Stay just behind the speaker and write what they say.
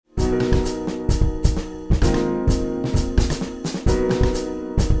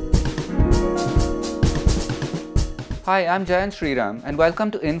Hi, I'm Jayant Sriram and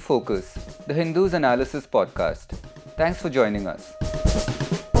welcome to In Focus, the Hindus Analysis podcast. Thanks for joining us.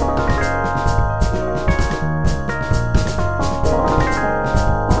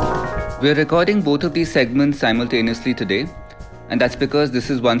 We're recording both of these segments simultaneously today, and that's because this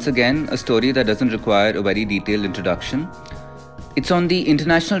is once again a story that doesn't require a very detailed introduction. It's on the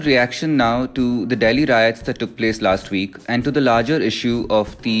international reaction now to the Delhi riots that took place last week and to the larger issue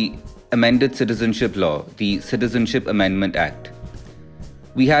of the amended citizenship law, the Citizenship Amendment Act.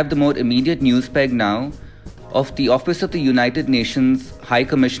 We have the more immediate news peg now of the Office of the United Nations High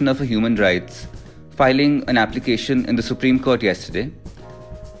Commissioner for Human Rights filing an application in the Supreme Court yesterday,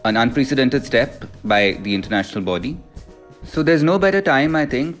 an unprecedented step by the international body. So there's no better time, I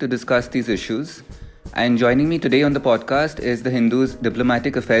think, to discuss these issues. And joining me today on the podcast is the Hindu's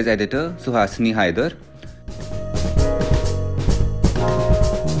Diplomatic Affairs Editor, Suhasini Haidar.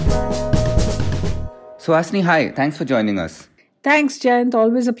 Suhasini, hi. Thanks for joining us. Thanks, Jayant.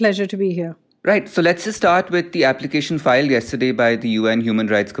 Always a pleasure to be here. Right. So let's just start with the application filed yesterday by the UN Human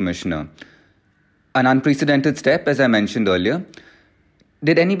Rights Commissioner. An unprecedented step, as I mentioned earlier.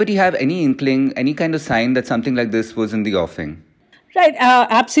 Did anybody have any inkling, any kind of sign that something like this was in the offing? Right,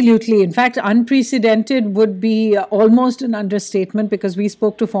 absolutely. In fact, unprecedented would be almost an understatement because we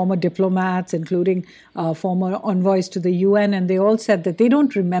spoke to former diplomats, including former envoys to the UN, and they all said that they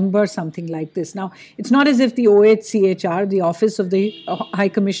don't remember something like this. Now, it's not as if the OHCHR, the Office of the High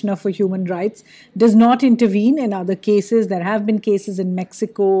Commissioner for Human Rights, does not intervene in other cases. There have been cases in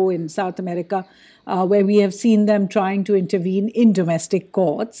Mexico, in South America, where we have seen them trying to intervene in domestic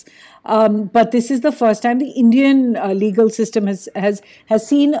courts. But this is the first time the Indian legal system has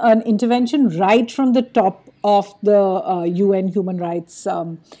seen an intervention right from the top of the UN human rights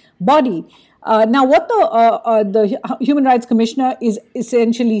body. Now, what the Human Rights Commissioner is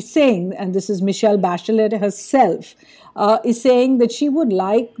essentially saying, and this is Michelle Bachelet herself, is saying that she would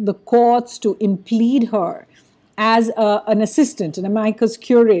like the courts to implead her as an assistant, an amicus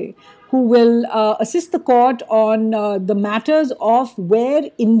curiae, who will assist the court on the matters of where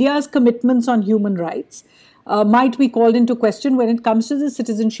India's commitments on human rights might be called into question when it comes to the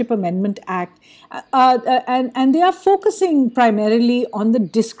Citizenship Amendment Act. And they are focusing primarily on the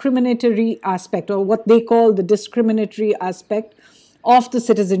discriminatory aspect, or what they call the discriminatory aspect of the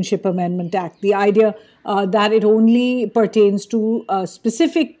Citizenship Amendment Act. The idea that it only pertains to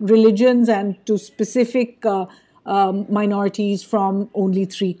specific religions and to specific minorities from only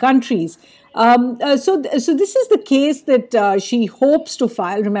 3 countries. So this is the case that she hopes to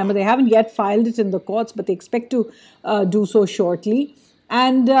file. Remember, they haven't yet filed it in the courts, but they expect to do so shortly.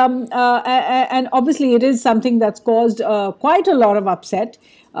 And obviously, it is something that's caused quite a lot of upset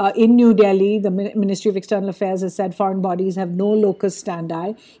in New Delhi. The Ministry of External Affairs has said foreign bodies have no locus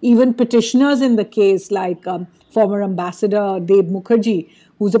standi. Even petitioners in the case, like former Ambassador Deb Mukherjee,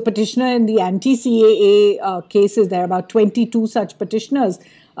 who's a petitioner in the anti-CAA cases. There are about 22 such petitioners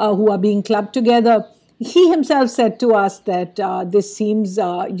who are being clubbed together. He himself said to us that this seems,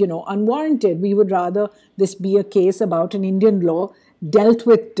 unwarranted. We would rather this be a case about an Indian law dealt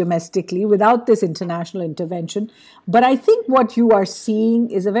with domestically without this international intervention. But I think what you are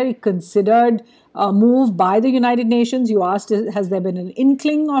seeing is a very considered move by the United Nations. You asked, has there been an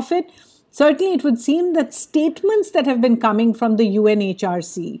inkling of it? Certainly, it would seem that statements that have been coming from the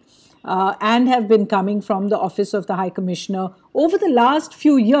UNHRC and have been coming from the Office of the High Commissioner over the last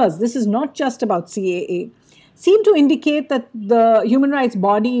few years, this is not just about CAA, seem to indicate that the human rights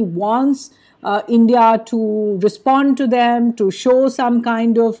body wants India to respond to them, to show some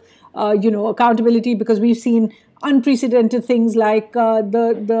kind of, accountability, because we've seen unprecedented things like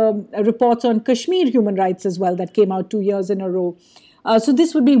the reports on Kashmir human rights as well that came out 2 years in a row. So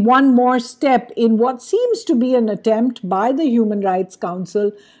this would be one more step in what seems to be an attempt by the Human Rights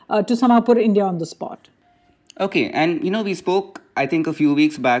Council to somehow put India on the spot. Okay, and we spoke, I think, a few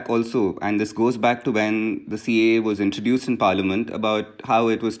weeks back also, and this goes back to when the CAA was introduced in Parliament, about how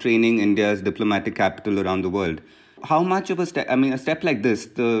it was training India's diplomatic capital around the world. How much of a step like this,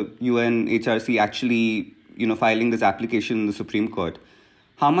 the UNHRC actually, filing this application in the Supreme Court,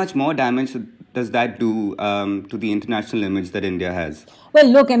 how much more damage does that do to the international image that India has? Well,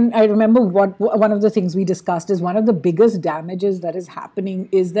 look, and I remember one of the things we discussed is one of the biggest damages that is happening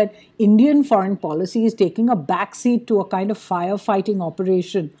is that Indian foreign policy is taking a backseat to a kind of firefighting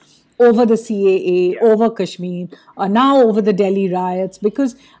operation over the CAA, over Kashmir, now over the Delhi riots,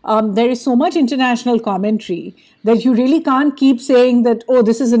 because there is so much international commentary that you really can't keep saying that, oh,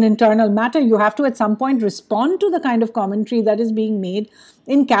 this is an internal matter. You have to at some point respond to the kind of commentary that is being made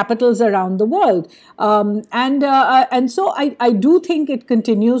in capitals around the world. And so I do think it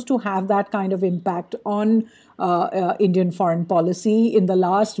continues to have that kind of impact on Indian foreign policy. In the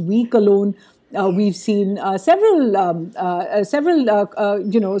last week alone, we've seen several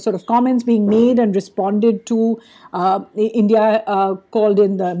sort of comments being made and responded to. India called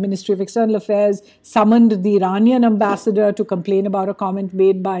in the Ministry of External Affairs, summoned the Iranian ambassador to complain about a comment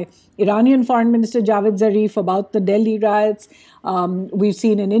made by Iranian Foreign Minister Javed Zarif about the Delhi riots. We've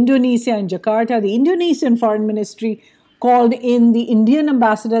seen in Indonesia, in Jakarta, the Indonesian Foreign Ministry called in the Indian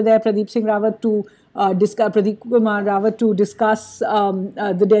ambassador there, Pradeep Kumar Rawat, to discuss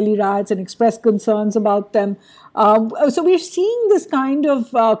the Delhi riots and express concerns about them. So we're seeing this kind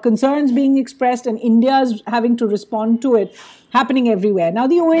of concerns being expressed, and India's having to respond to it, happening everywhere. Now,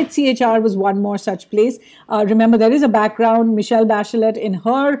 the OHCHR was one more such place. Remember, there is a background. Michelle Bachelet, in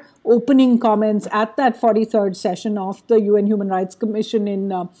her opening comments at that 43rd session of the UN Human Rights Commission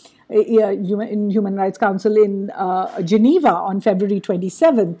in Human Rights Council in Geneva on February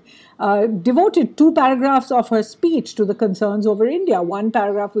 27th, devoted 2 paragraphs of her speech to the concerns over India. One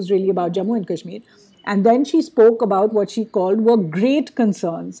paragraph was really about Jammu and Kashmir. And then she spoke about what she called were great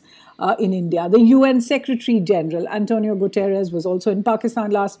concerns in India. The UN Secretary General, Antonio Guterres, was also in Pakistan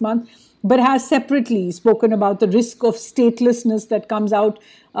last month, but has separately spoken about the risk of statelessness that comes out,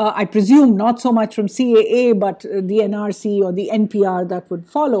 I presume, not so much from CAA, but the NRC or the NPR that would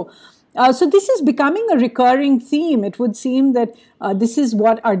follow. So this is becoming a recurring theme. It would seem that this is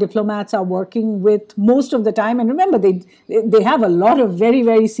what our diplomats are working with most of the time. And remember, they have a lot of very,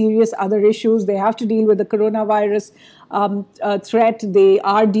 very serious other issues. They have to deal with the coronavirus threat. They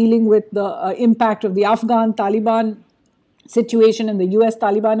are dealing with the impact of the Afghan Taliban situation and the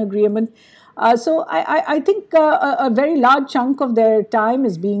US-Taliban agreement. So I think a very large chunk of their time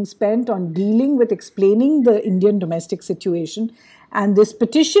is being spent on dealing with explaining the Indian domestic situation. And this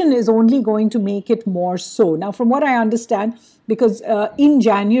petition is only going to make it more so. Now, from what I understand, because in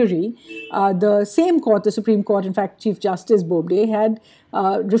January, the same court, the Supreme Court, in fact, Chief Justice Bobde had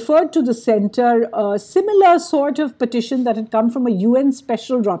referred to the center a similar sort of petition that had come from a UN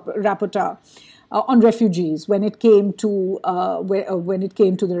special rapporteur on refugees when it came to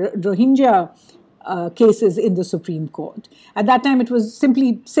the Rohingya cases in the Supreme Court. At that time, it was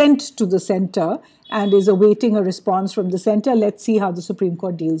simply sent to the center and is awaiting a response from the center. Let's see how the Supreme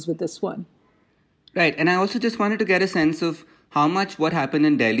Court deals with this one. Right. And I also just wanted to get a sense of how much what happened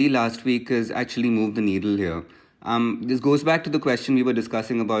in Delhi last week has actually moved the needle here. This goes back to the question we were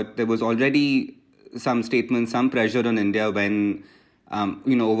discussing about there was already some statements, some pressure on India when,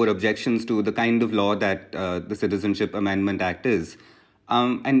 over objections to the kind of law that the Citizenship Amendment Act is.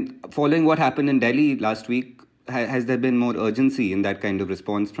 And following what happened in Delhi last week, has there been more urgency in that kind of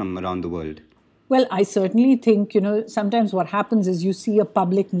response from around the world? Well, I certainly think, sometimes what happens is you see a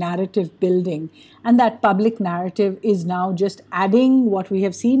public narrative building, and that public narrative is now just adding what we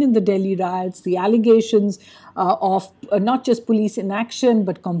have seen in the Delhi riots, the allegations of not just police inaction,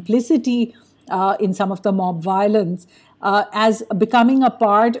 but complicity in some of the mob violence, as becoming a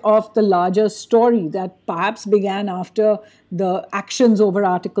part of the larger story that perhaps began after the actions over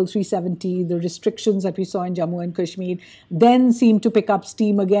Article 370, the restrictions that we saw in Jammu and Kashmir, then seemed to pick up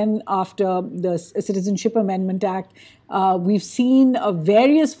steam again after the Citizenship Amendment Act. We've seen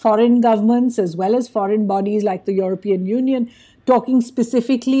various foreign governments as well as foreign bodies like the European Union talking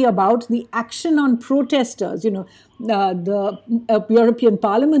specifically about the action on protesters, the European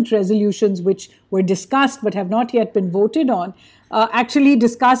Parliament resolutions which were discussed but have not yet been voted on, actually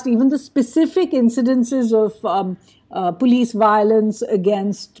discussed even the specific incidences of police violence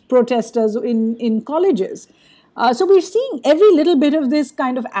against protesters in colleges. So we're seeing every little bit of this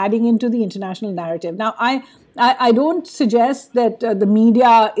kind of adding into the international narrative. Now, I don't suggest that the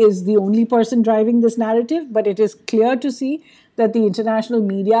media is the only person driving this narrative, but it is clear to see that the international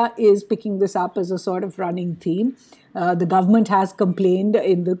media is picking this up as a sort of running theme. The government has complained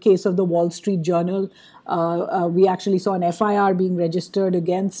in the case of the Wall Street Journal. We actually saw an FIR being registered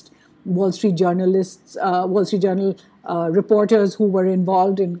against Wall Street journalists, Wall Street Journal reporters who were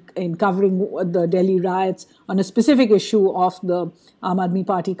involved in covering the Delhi riots on a specific issue of the Aam Aadmi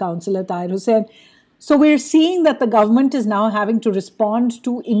Party councillor Tahir Hussain. So we're seeing that the government is now having to respond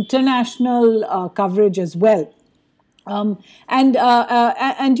to international coverage as well.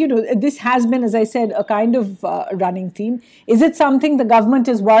 This has been, as I said, a kind of running theme. Is it something the government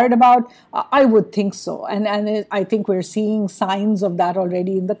is worried about? I would think so. And I think we're seeing signs of that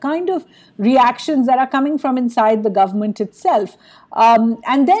already in the kind of reactions that are coming from inside the government itself.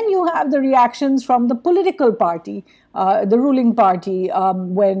 And then you have the reactions from the political party, the ruling party,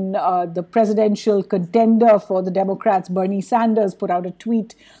 when the presidential contender for the Democrats, Bernie Sanders, put out a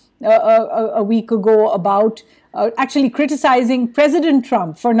tweet a week ago about actually criticizing President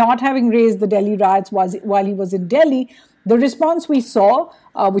Trump for not having raised the Delhi riots while he was in Delhi. The response we saw,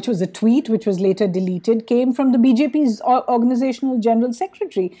 which was a tweet, which was later deleted, came from the BJP's organizational general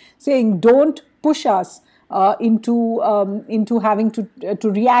secretary saying, "Don't push us into having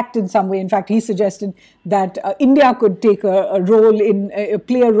to react in some way." In fact, he suggested that India could take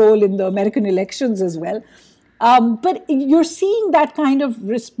play a role in the American elections as well. But you're seeing that kind of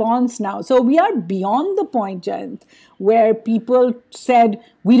response now. So we are beyond the point, Jayant, where people said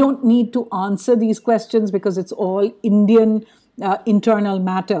we don't need to answer these questions because it's all Indian internal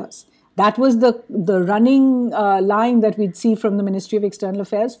matters. That was the running line that we'd see from the Ministry of External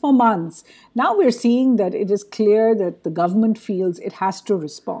Affairs for months. Now we're seeing that it is clear that the government feels it has to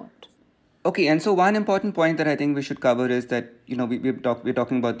respond. Okay, and so one important point that I think we should cover is that, we're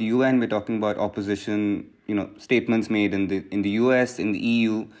talking about the UN, we're talking about opposition, statements made in the US, in the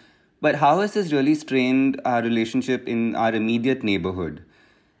EU, but how has this really strained our relationship in our immediate neighborhood,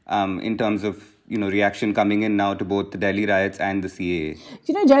 in terms of, reaction coming in now to both the Delhi riots and the CAA?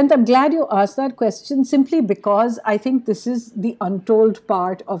 Jayant, I'm glad you asked that question simply because I think this is the untold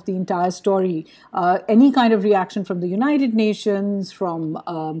part of the entire story. Any kind of reaction from the United Nations, from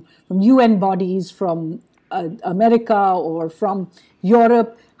UN bodies, from America or from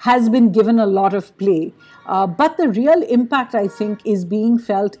Europe has been given a lot of play. But the real impact, I think, is being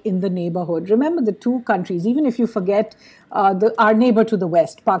felt in the neighborhood. Remember the two countries, even if you forget our neighbor to the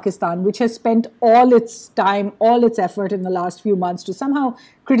west, Pakistan, which has spent all its time, all its effort in the last few months to somehow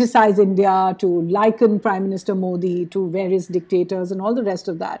criticize India, to liken Prime Minister Modi to various dictators and all the rest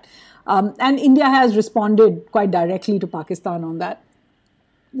of that. And India has responded quite directly to Pakistan on that.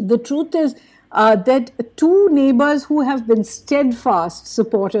 The truth is that two neighbors who have been steadfast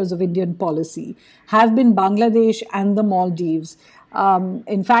supporters of Indian policy have been Bangladesh and the Maldives.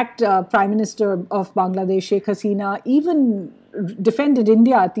 In fact, Prime Minister of Bangladesh, Sheikh Hasina, even defended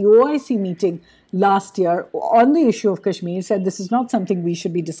India at the OIC meeting last year on the issue of Kashmir, said this is not something we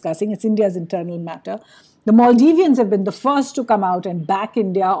should be discussing, it's India's internal matter. The Maldivians have been the first to come out and back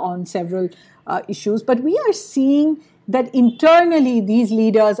India on several issues, but we are seeing that internally these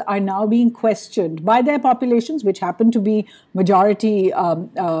leaders are now being questioned by their populations, which happen to be majority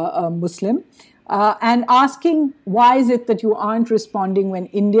Muslim, and asking, why is it that you aren't responding when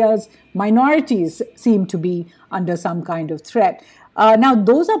India's minorities seem to be under some kind of threat? Now,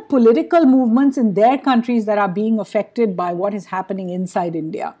 those are political movements in their countries that are being affected by what is happening inside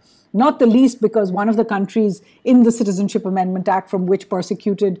India. Not the least because one of the countries in the Citizenship Amendment Act from which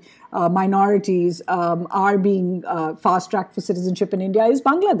persecuted minorities are being fast-tracked for citizenship in India is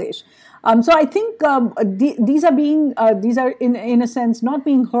Bangladesh. So I think these are in a sense not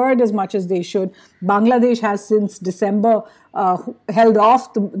being heard as much as they should. Bangladesh has since December held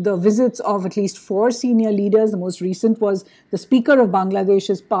off the visits of at least 4 senior leaders. The most recent was the Speaker of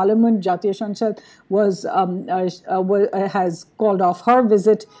Bangladesh's Parliament, Jatiya Sanchad, has called off her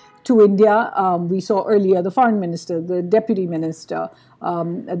visit to India. We saw earlier the Foreign Minister, the Deputy Minister,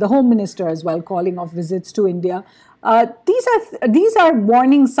 the Home Minister as well calling off visits to India. These are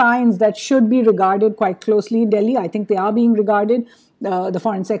warning signs that should be regarded quite closely in Delhi. I think they are being regarded. The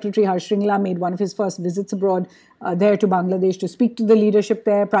Foreign Secretary Harsh Shringla made one of his first visits abroad there to Bangladesh to speak to the leadership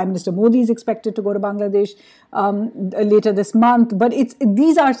there. Prime Minister Modi is expected to go to Bangladesh later this month. But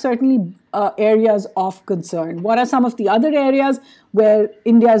these are certainly areas of concern. What are some of the other areas where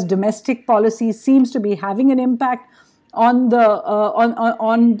India's domestic policy seems to be having an impact on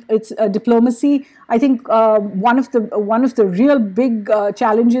its diplomacy? I think one of the real big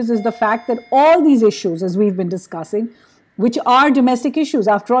challenges is the fact that all these issues, as we've been discussing, which are domestic issues,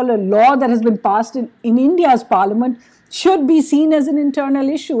 after all, a law that has been passed in India's parliament should be seen as an internal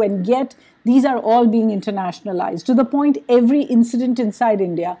issue, and yet these are all being internationalized to the point every incident inside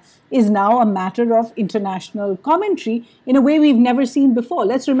India is now a matter of international commentary in a way we've never seen before.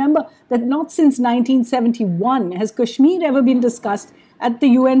 Let's remember that not since 1971 has Kashmir ever been discussed at the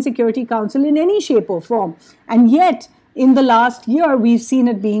UN Security Council in any shape or form. And yet, in the last year, we've seen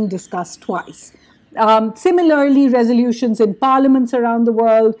it being discussed twice. Similarly, resolutions in parliaments around the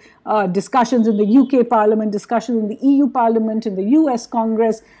world, discussions in the UK Parliament, discussions in the EU Parliament, in the US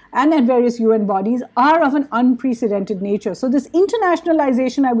Congress, and at various UN bodies are of an unprecedented nature. So this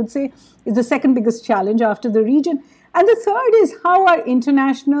internationalization, I would say, is the second biggest challenge after the region. And the third is how our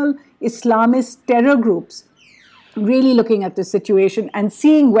international Islamist terror groups really looking at the situation and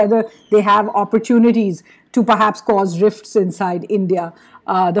seeing whether they have opportunities to perhaps cause rifts inside India.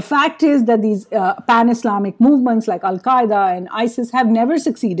 The fact is that these pan-Islamic movements like Al-Qaeda and ISIS have never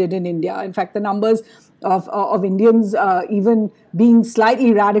succeeded in India. In fact, the numbers of Indians even being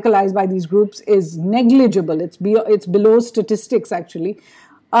slightly radicalized by these groups is negligible. It's below statistics, actually.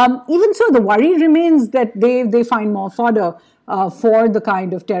 Even so, the worry remains that they find more fodder for the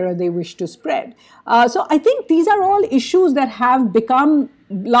kind of terror they wish to spread. So I think these are all issues that have become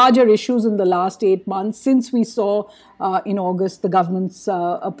larger issues in the last 8 months since we saw in August the government's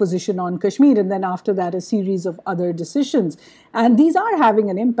position on Kashmir, and then after that a series of other decisions. And these are having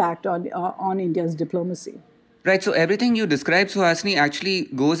an impact on India's diplomacy. Right, so everything you described, Suhasini, actually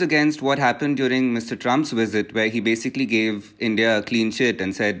goes against what happened during Mr. Trump's visit, where he basically gave India a clean sheet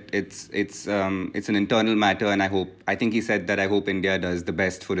and said it's an internal matter, and I think he said that I hope India does the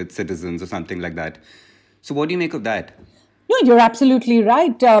best for its citizens or something like that. So what do you make of that? No, you're absolutely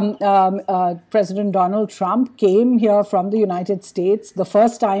right. President Donald Trump came here from the United States. The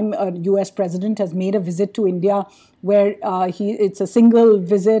first time a US president has made a visit to India where it's a single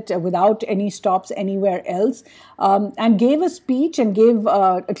visit without any stops anywhere else, and gave a speech and gave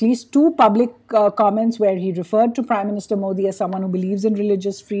at least 2 public comments where he referred to Prime Minister Modi as someone who believes in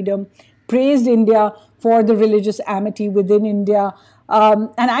religious freedom, praised India for the religious amity within India,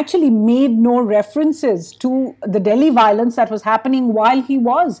 and actually made no references to the Delhi violence that was happening while he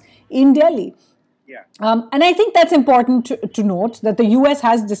was in Delhi. Yeah. And I think that's important to note that the US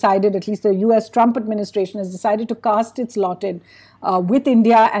has decided, at least the US Trump administration has decided to cast its lot in with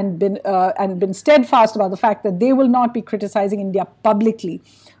India and been steadfast about the fact that they will not be criticizing India publicly.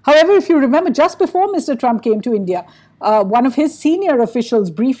 However, if you remember, just before Mr. Trump came to India, one of his senior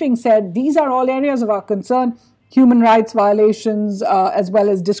officials briefing said, these are all areas of our concern: human rights violations, as well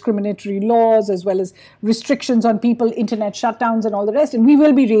as discriminatory laws, as well as restrictions on people, internet shutdowns and all the rest, and we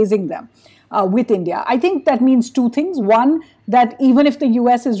will be raising them with India. I think that means 2 things. One, that even if the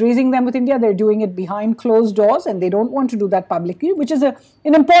US is raising them with India, they're doing it behind closed doors and they don't want to do that publicly, which is an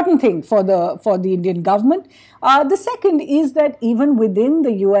important thing for the Indian government. The second is that even within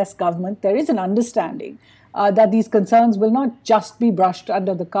the US government, there is an understanding that these concerns will not just be brushed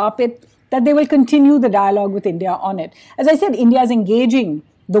under the carpet, that they will continue the dialogue with India on it. As I said, India is engaging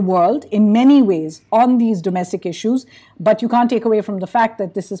the world in many ways on these domestic issues, but you can't take away from the fact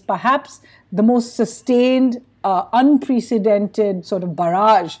that this is perhaps the most sustained, unprecedented sort of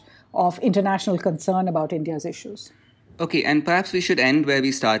barrage of international concern about India's issues. Okay, and perhaps we should end where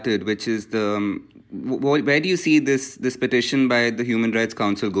we started, which is where do you see this petition by the Human Rights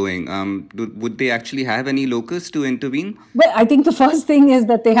Council going? Would they actually have any locus to intervene? Well, I think the first thing is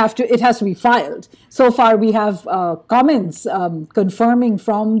that it has to be filed. So far, we have comments confirming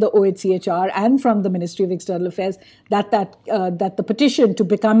from the OHCHR and from the Ministry of External Affairs that the petition to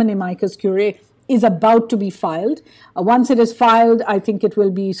become an amicus curiae is about to be filed. Once it is filed, I think it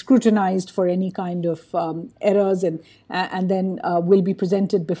will be scrutinized for any kind of errors and then will be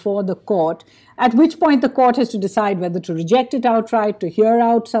presented before the court, at which point the court has to decide whether to reject it outright, to hear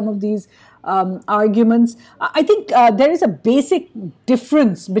out some of these arguments. I think there is a basic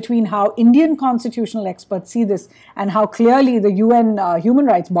difference between how Indian constitutional experts see this and how clearly the UN human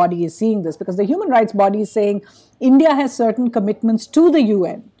rights body is seeing this, because the human rights body is saying India has certain commitments to the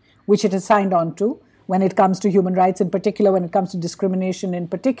UN, which it has signed on to when it comes to human rights in particular, when it comes to discrimination in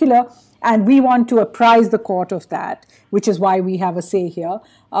particular, and we want to apprise the court of that, which is why we have a say here.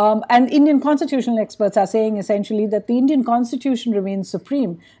 And Indian constitutional experts are saying essentially that the Indian constitution remains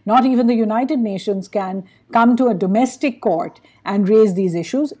supreme. Not even the United Nations can come to a domestic court and raise these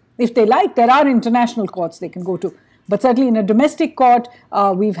issues. If they like, there are international courts they can go to. But certainly in a domestic court,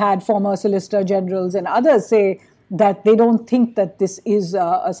 we've had former Solicitor Generals and others say that they don't think that this is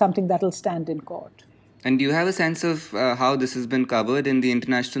something that will stand in court. And do you have a sense of how this has been covered in the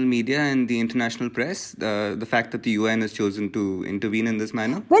international media and the international press, the fact that the UN has chosen to intervene in this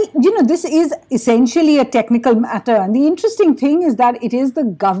manner? Well, this is essentially a technical matter. And the interesting thing is that it is the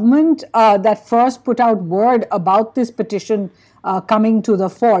government that first put out word about this petition coming to the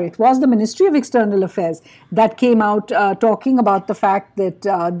fore. It was the Ministry of External Affairs that came out talking about the fact that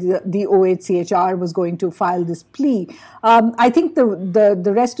the OHCHR was going to file this plea. I think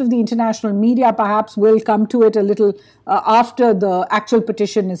the rest of the international media perhaps will come to it a little after the actual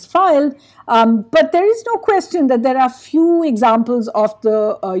petition is filed. But there is no question that there are few examples of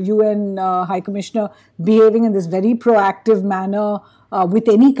the UN High Commissioner behaving in this very proactive manner with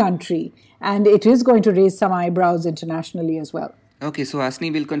any country. And it is going to raise some eyebrows internationally as well. Okay, so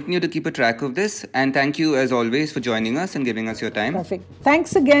Suhasini, we'll continue to keep a track of this. And thank you, as always, for joining us and giving us your time. Perfect.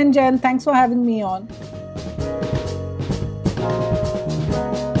 Thanks again, Jen. Thanks for having me on.